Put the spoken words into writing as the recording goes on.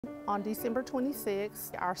On December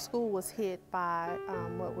 26th, our school was hit by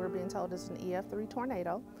what we're being told is an EF3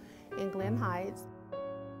 tornado in Glen Heights.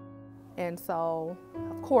 And so,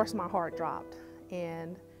 of course, my heart dropped.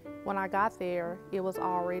 And when I got there, it was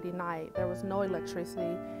already night. There was no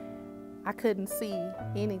electricity. I couldn't see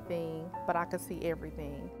anything, but I could see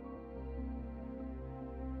everything.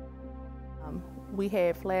 We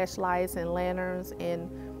had flashlights and lanterns, and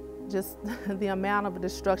just the amount of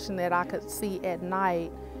destruction that I could see at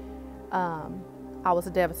night, I was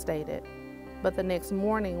devastated. But the next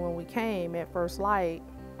morning when we came at first light,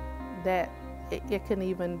 it couldn't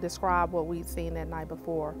even describe what we'd seen that night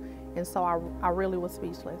before. And so I really was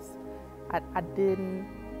speechless. I didn't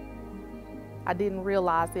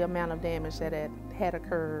realize the amount of damage that had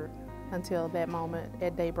occurred until that moment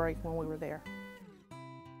at daybreak when we were there.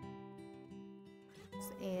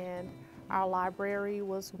 And our library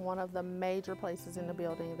was one of the major places in the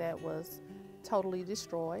building that was totally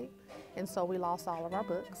destroyed, and so we lost all of our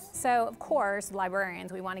books. So of course,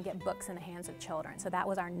 librarians, we want to get books in the hands of children, so that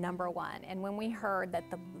was our #1. And when we heard that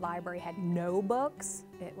the library had no books,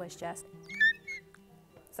 it was just,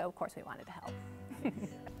 so of course we wanted to help.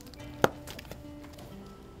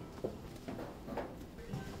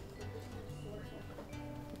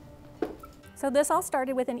 So this all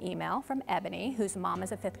started with an email from Ebony, whose mom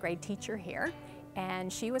is a 5th grade teacher here,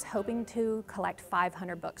 and she was hoping to collect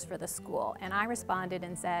 500 books for the school. And I responded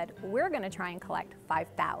and said, we're going to try and collect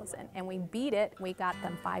 5,000. And we beat it. We got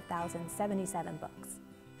them 5,077 books.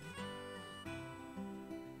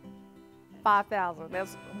 5,000,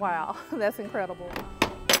 that's, wow, that's incredible.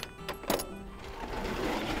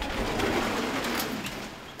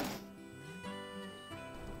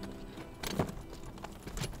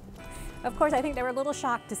 Of course, I think they were a little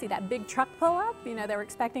shocked to see that big truck pull up. You know, they were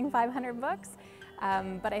expecting 500 books,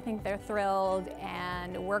 but I think they're thrilled,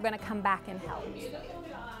 and we're going to come back and help. Thank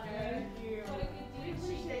you. We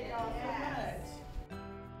appreciate y'all so much.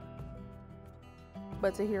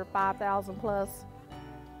 But to hear 5,000 plus,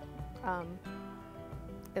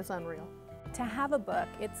 it's unreal. To have a book,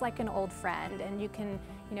 it's like an old friend, and you can,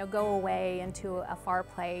 go away into a far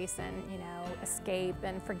place and, escape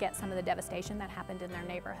and forget some of the devastation that happened in their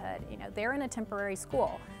neighborhood. They're in a temporary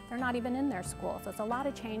school. They're not even in their school, so it's a lot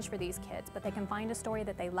of change for these kids, but they can find a story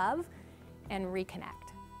that they love and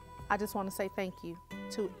reconnect. I just want to say thank you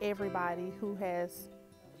to everybody who has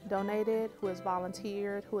donated, who has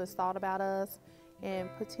volunteered, who has thought about us, and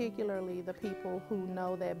particularly the people who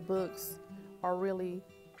know that books are really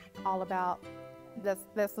all about,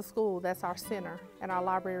 that's the school, that's our center, and our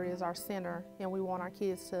library is our center, and we want our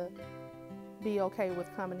kids to be okay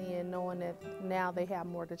with coming in knowing that now they have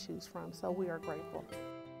more to choose from, so we are grateful.